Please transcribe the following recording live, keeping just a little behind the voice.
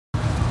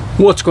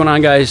What's going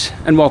on, guys,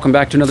 and welcome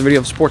back to another video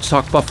of Sports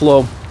Talk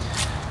Buffalo.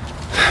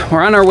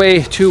 We're on our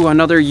way to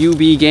another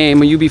UB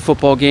game, a UB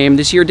football game.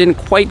 This year didn't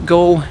quite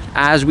go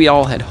as we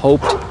all had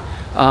hoped.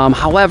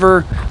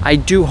 However, I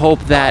do hope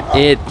that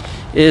it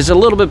is a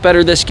little bit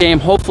better this game.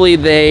 Hopefully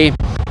they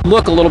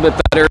look a little bit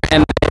better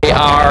and they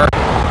are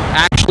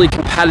actually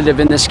competitive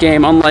in this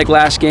game, unlike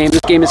last game.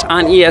 This game is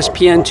on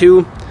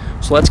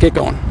ESPN2, so let's get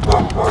going.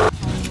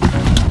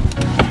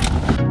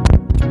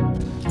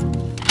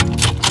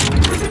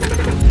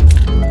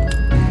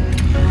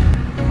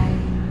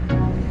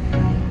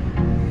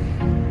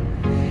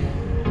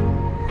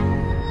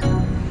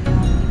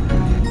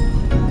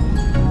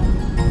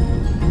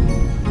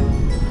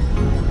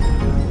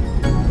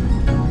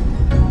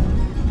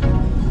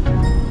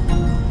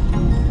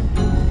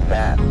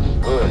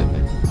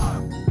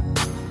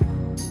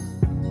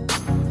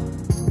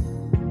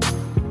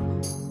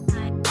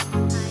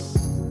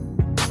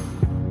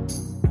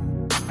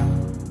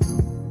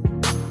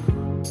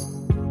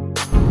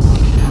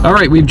 All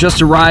right, we've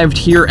just arrived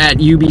here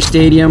at UB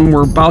Stadium.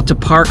 We're about to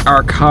park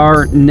our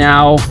car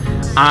now.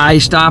 I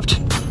stopped,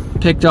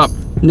 picked up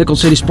Nickel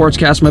City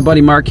Sportscast, my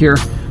buddy Mark here.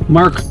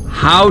 Mark,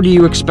 how do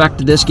you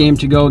expect this game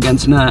to go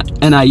against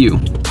NIU?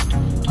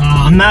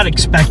 I'm not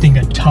expecting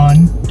a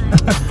ton.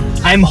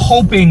 I'm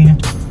hoping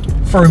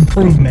for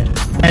improvement.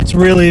 That's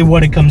really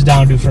what it comes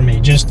down to for me.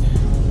 Just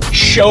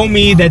show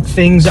me that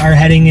things are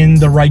heading in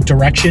the right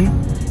direction,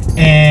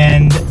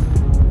 and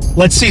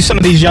let's see some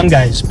of these young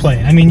guys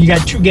play. I mean, you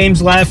got 2 games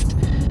left,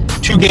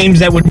 2 games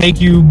that would make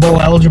you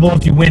bowl eligible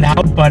if you win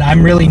out, but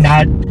I'm really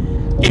not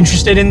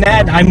interested in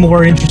that. I'm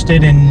more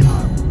interested in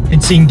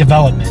seeing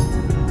development.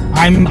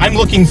 I'm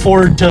looking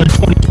forward to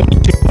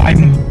 2022.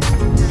 I'm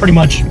pretty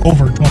much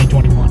over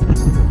 2021.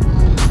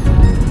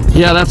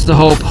 Yeah, that's the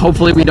hope.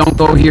 Hopefully we don't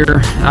go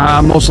here.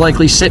 Most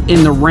likely sit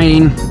in the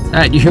rain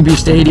at UB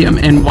Stadium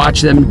and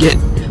watch them get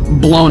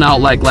blown out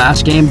like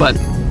last game, but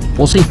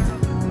we'll see.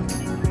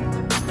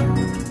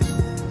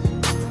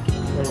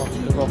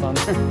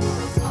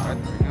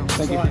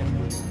 Thank you.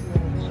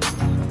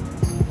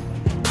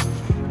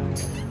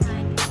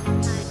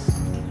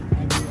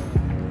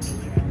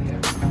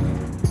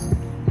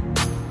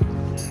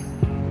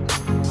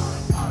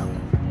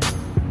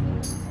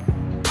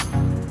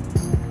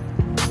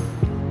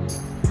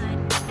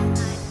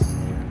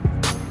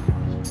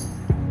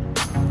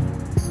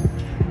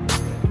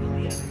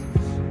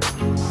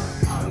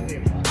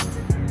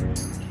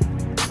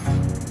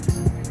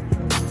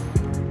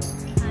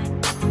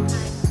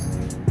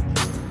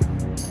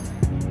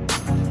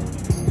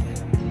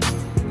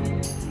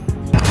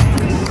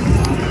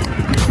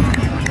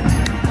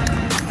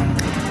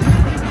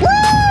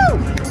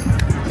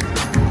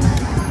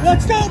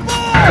 Let's go, boys!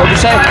 What'd you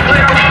say?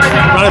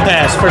 Run a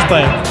pass, first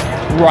play.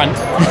 Run.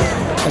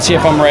 Let's see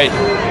if I'm right.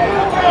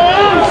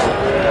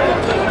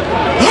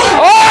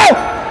 Oh!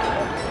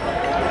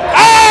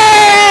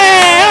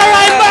 Hey! All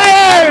right,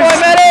 Myers!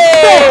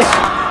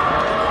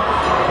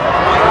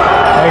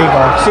 There you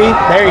go. See?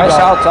 There you go.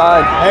 Nice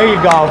outside. There you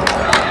go.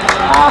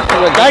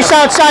 Nice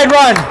outside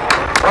run.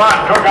 Run,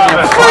 go,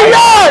 guys. 3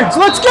 yards!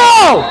 Let's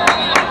go!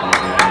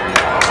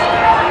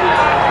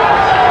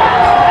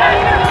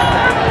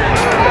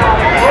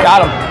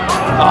 Got him.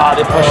 Ah,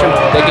 they push him.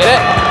 They get it?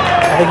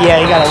 I think,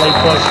 yeah, he got a late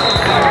push.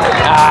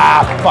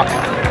 Ah, fuck.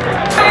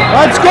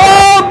 Let's go,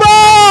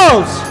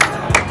 Bulls!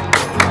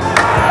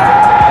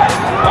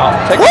 Oh,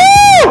 take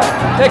Woo!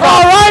 Take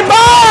All right,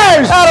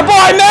 Myers!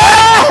 Attaboy,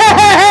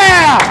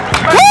 man!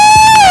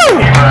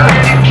 Woo!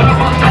 Please.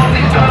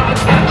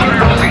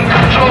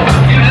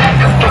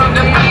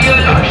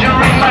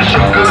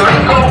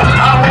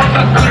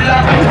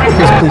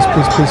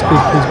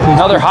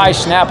 Another high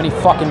snap and he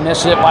fucking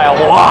missed it by a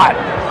lot.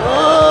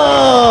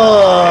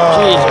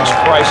 Jesus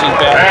Christ, he's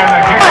bad. And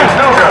the kick is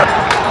no good.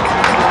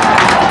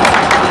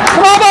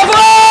 Come on,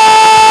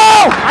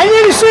 Buffalo! I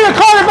need to see a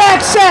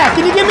quarterback sack.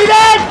 Can you give me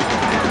that?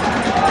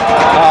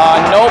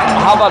 Nope.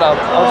 How about a,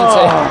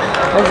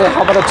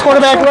 how about a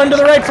Quarterback run to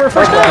the right for a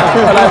first down.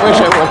 But I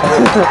wish I would.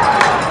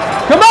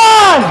 Come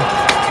on!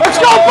 Let's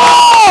go,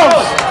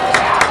 Bulls!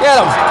 Get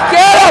him!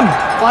 Get him!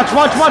 Watch.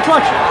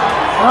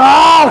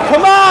 Oh,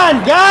 come on,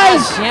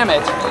 guys! Damn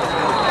it.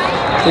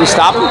 Did he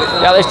stop him?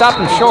 Yeah, they stopped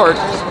him short.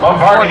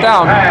 Lombardi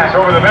Down. pass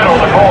over the middle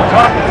to Cole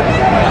Tuck.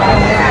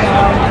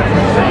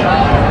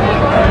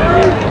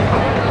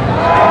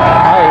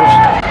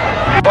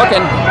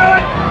 Looking.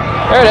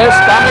 There it is.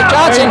 Dominic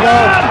Johnson.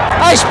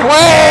 Nice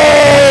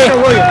play! Pass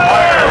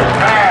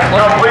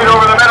complete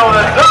over the middle to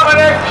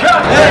Dominic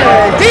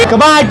Johnson.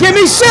 Come on, give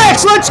me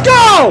 6. Let's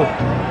go!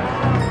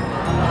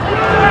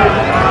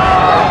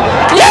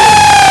 Yeah!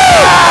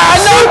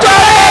 No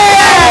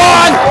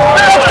doubt!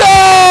 Let's go!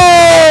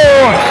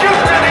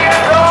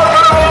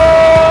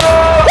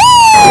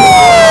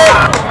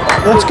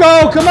 Let's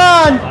go, come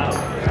on!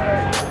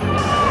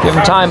 Give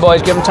him time,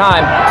 boys. Give him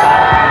time.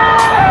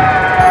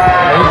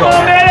 There you go.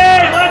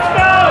 Let's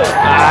go!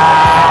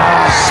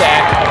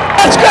 Sack.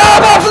 Let's go,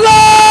 Buffalo!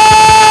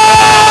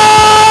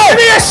 Give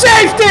me a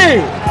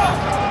safety!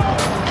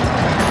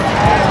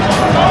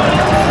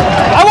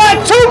 I want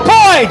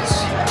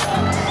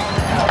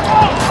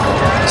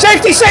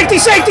safety,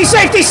 safety,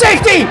 safety,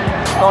 safety!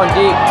 Going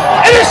deep.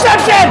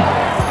 Interception!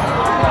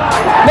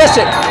 Miss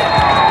it.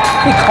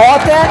 He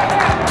caught that?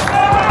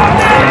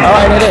 All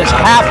right, it is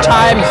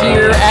halftime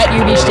here at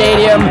UB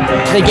Stadium.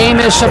 The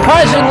game is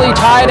surprisingly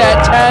tied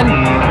at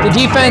 10. The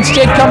defense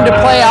did come to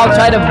play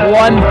outside of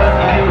one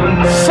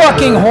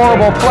fucking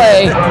horrible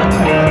play.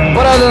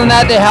 But other than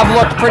that, they have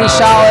looked pretty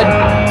solid.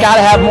 Got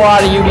to have more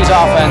out of UB's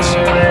offense.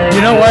 You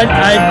know what?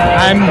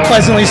 I'm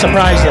pleasantly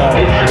surprised, though.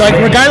 Like,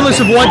 regardless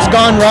of what's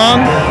gone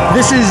wrong,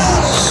 this is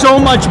so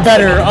much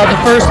better of the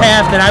first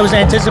half than I was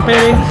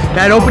anticipating.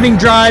 That opening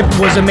drive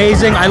was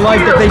amazing. I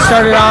like that they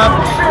started off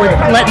with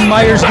letting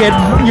Myers get,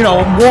 you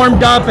know,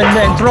 warmed up and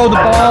then throw the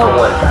ball.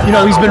 You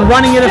know, he's been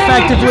running it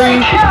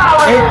effectively.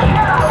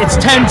 It's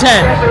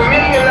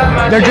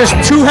 10-10. They're just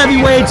two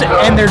heavyweights,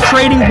 and they're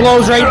trading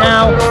blows right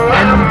now.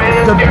 And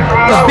the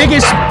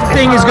biggest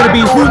thing is going to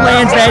be who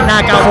lands that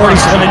knockout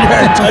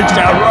 47-yard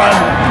touchdown run.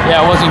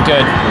 Yeah, it wasn't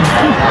good.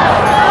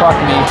 Fuck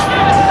me.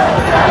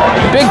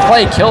 Big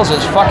play kills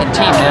his fucking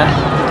team, man.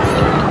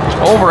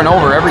 Over and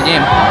over every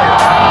game.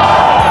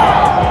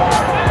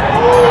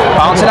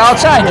 Bounce it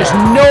outside. Just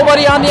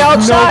nobody on the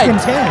outside. No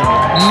contain.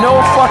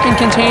 No fucking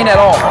contain at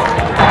all.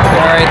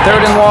 All right,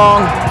 3rd and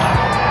long.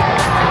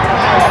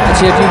 Let's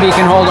see if UB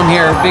can hold him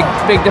here.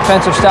 Big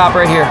defensive stop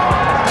right here.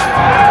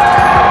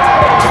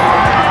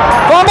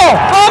 Fumble!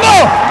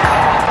 Fumble!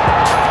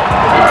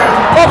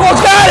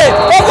 Buffalo's got it!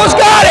 Buffalo's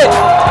got it!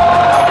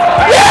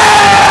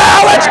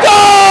 Yeah! Let's go!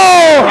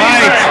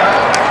 Right.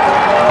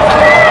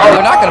 Oh,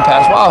 they're not going to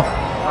pass. Wow.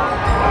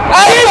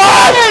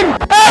 Attaboy!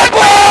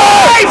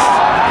 Attaboy!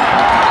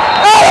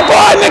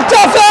 Attaboy,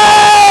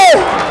 McDuffie!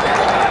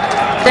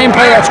 Same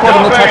play that scored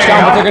him the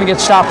touchdown, but they're going to get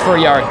stopped for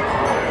a yard.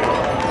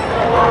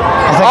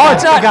 Oh,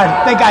 it's not.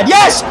 Thank God.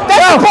 Yes!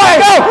 That's the play!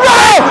 Go! Go!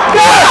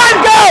 Go!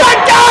 Go!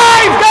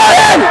 Dive! Go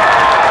in!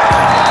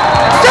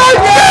 Go!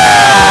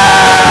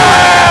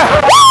 Yeah!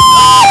 Woo!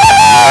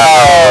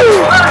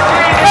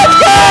 Let's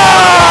go!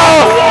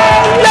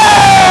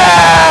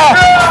 Yeah!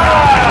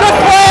 Good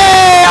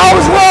play! I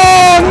was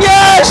wrong!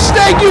 Yes!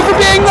 Thank you for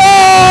being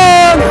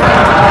wrong!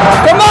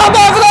 Come on,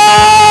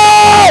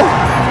 Buffalo!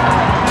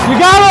 You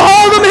gotta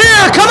hold them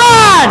here! Come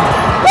on!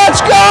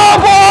 Let's go,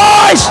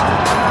 boys!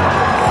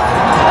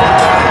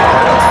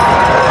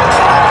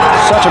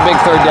 Such a big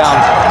 3rd down.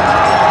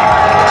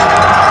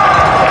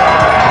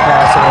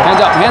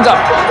 Hands up, hands up.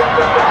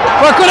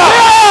 Work it up.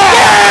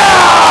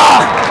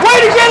 Yeah!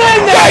 Way to get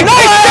in there.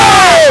 Nice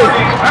save!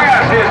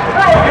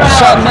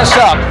 Setting this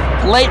up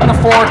late in the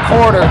 4th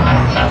quarter.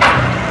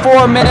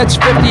 4 minutes,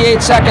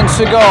 58 seconds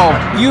to go.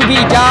 UB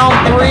down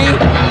 3,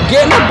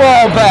 getting the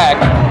ball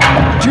back.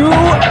 Do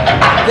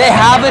they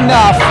have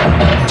enough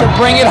to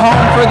bring it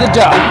home for the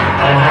dub?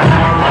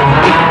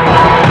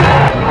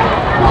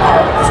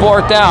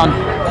 4th down.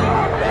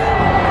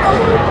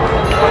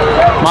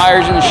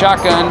 Myers in the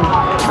shotgun,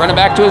 running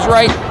back to his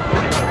right.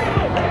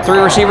 3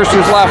 receivers to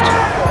his left.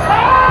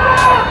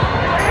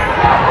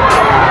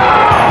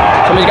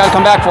 Somebody's got to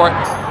come back for it.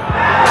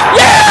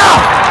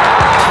 Yeah!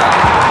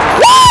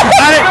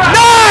 Got it!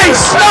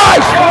 Nice!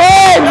 Nice!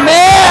 Oh,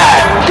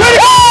 man! Good!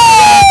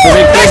 The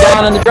big 3rd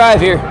down on the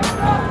drive here.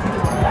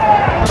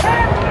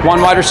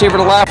 1 wide receiver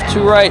to left,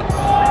 2 right.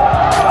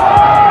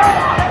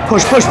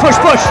 Push, push, push,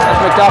 push. That's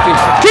McDuffie.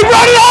 Keep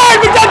running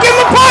hard! McDuffie, give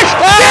him a push!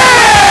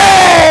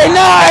 Hey!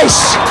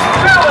 Nice!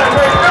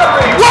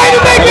 Way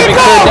to make it Big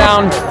go! 3rd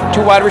down,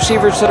 2 wide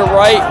receivers to the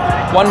right,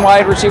 1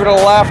 wide receiver to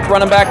the left,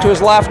 running back to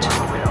his left.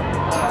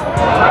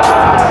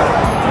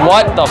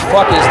 What the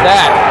fuck is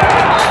that?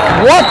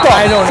 What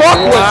the fuck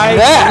was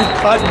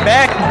that? Cut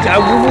back.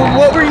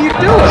 What were you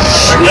doing?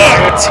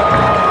 Shit!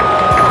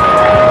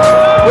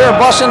 We were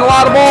busting a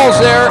lot of balls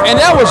there, and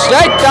that was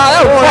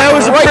that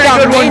was a right pretty down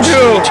good Main one,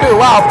 Street, too.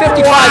 Wow,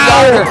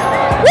 55-yarder.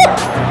 Whoop!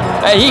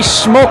 Hey, he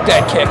smoked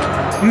that kick.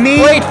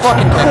 Great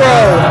fucking kick.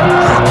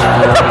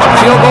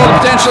 Field goal to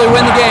potentially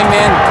win the game,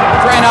 man.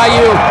 For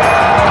NIU.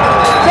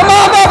 Come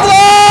on,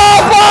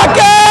 Buffalo! Block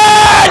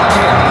it!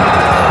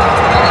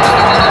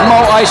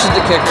 Mo Ice is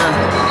the kicker.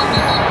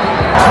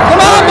 Come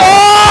on,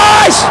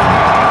 boys!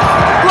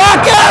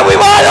 Block it! We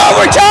want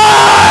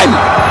overtime!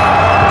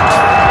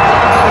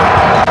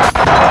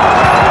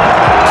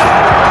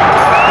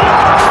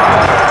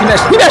 He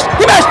missed! He missed!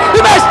 He missed! He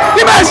missed!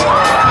 He missed!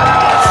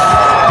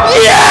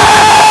 Yeah!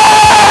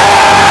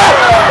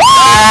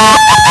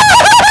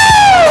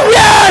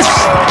 Yes!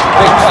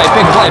 Big play,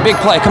 big play, big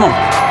play. Come on.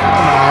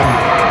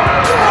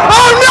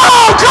 Oh no!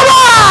 Come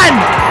on!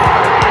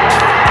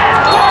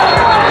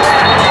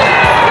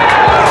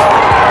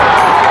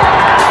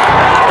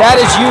 That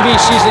is UB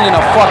season in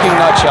a fucking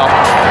nutshell.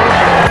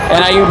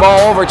 NIU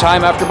ball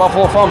overtime after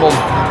Buffalo fumbled.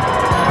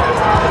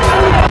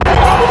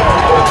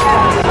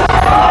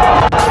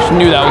 Just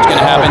knew that was going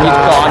to happen. He's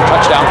gone.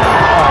 Touchdown.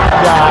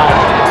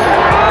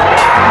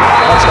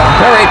 Touchdown.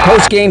 All right,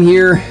 post game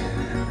here.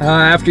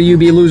 After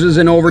UB loses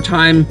in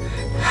overtime,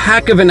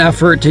 heck of an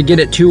effort to get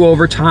it to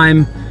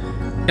overtime.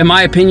 In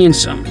my opinion,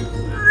 some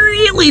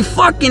really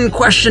fucking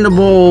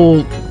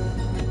questionable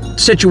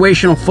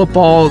situational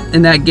football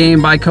in that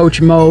game by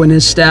Coach Mo and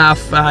his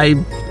staff. I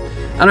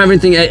don't have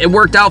anything. It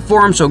worked out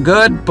for him, so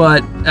good.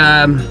 But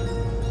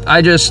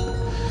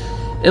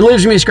it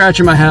leaves me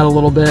scratching my head a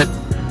little bit.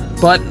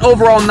 But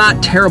overall,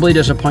 not terribly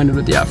disappointed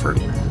with the effort.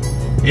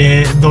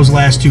 Those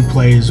last two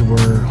plays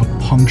were a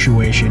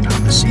punctuation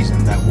on the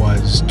season that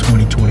was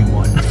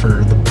 2021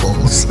 for the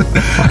Bulls.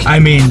 I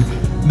mean,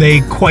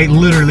 they quite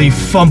literally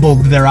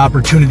fumbled their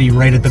opportunity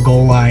right at the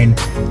goal line,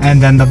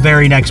 and then the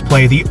very next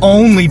play, the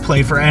only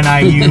play for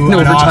NIU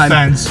on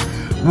offense,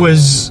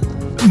 was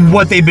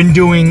what they've been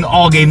doing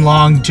all game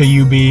long to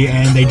UB,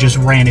 and they just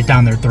ran it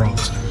down their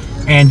throats.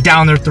 And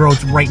down their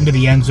throats right into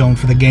the end zone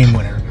for the game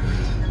winner.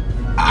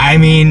 I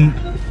mean,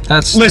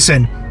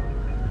 listen,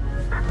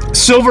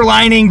 silver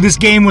lining, this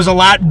game was a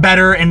lot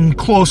better and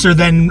closer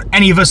than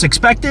any of us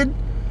expected.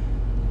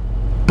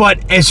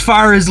 But as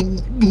far as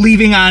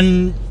leaving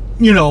on,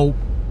 you know,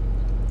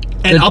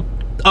 an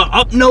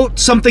up note,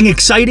 something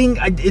exciting,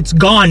 it's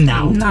gone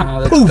now.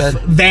 No, that's poof, bad.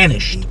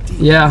 Vanished.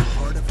 Yeah,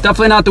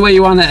 definitely not the way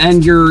you want to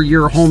end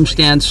your home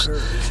stance.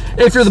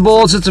 If you're the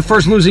Bulls, it's the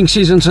first losing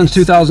season since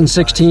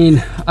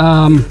 2016.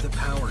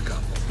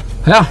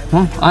 Yeah,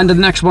 well, on to the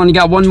next one. You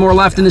got one more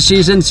left in the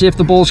season. See if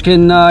the Bulls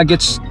can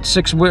get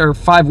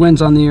 5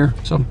 wins on the year.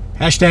 So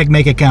hashtag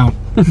make it count.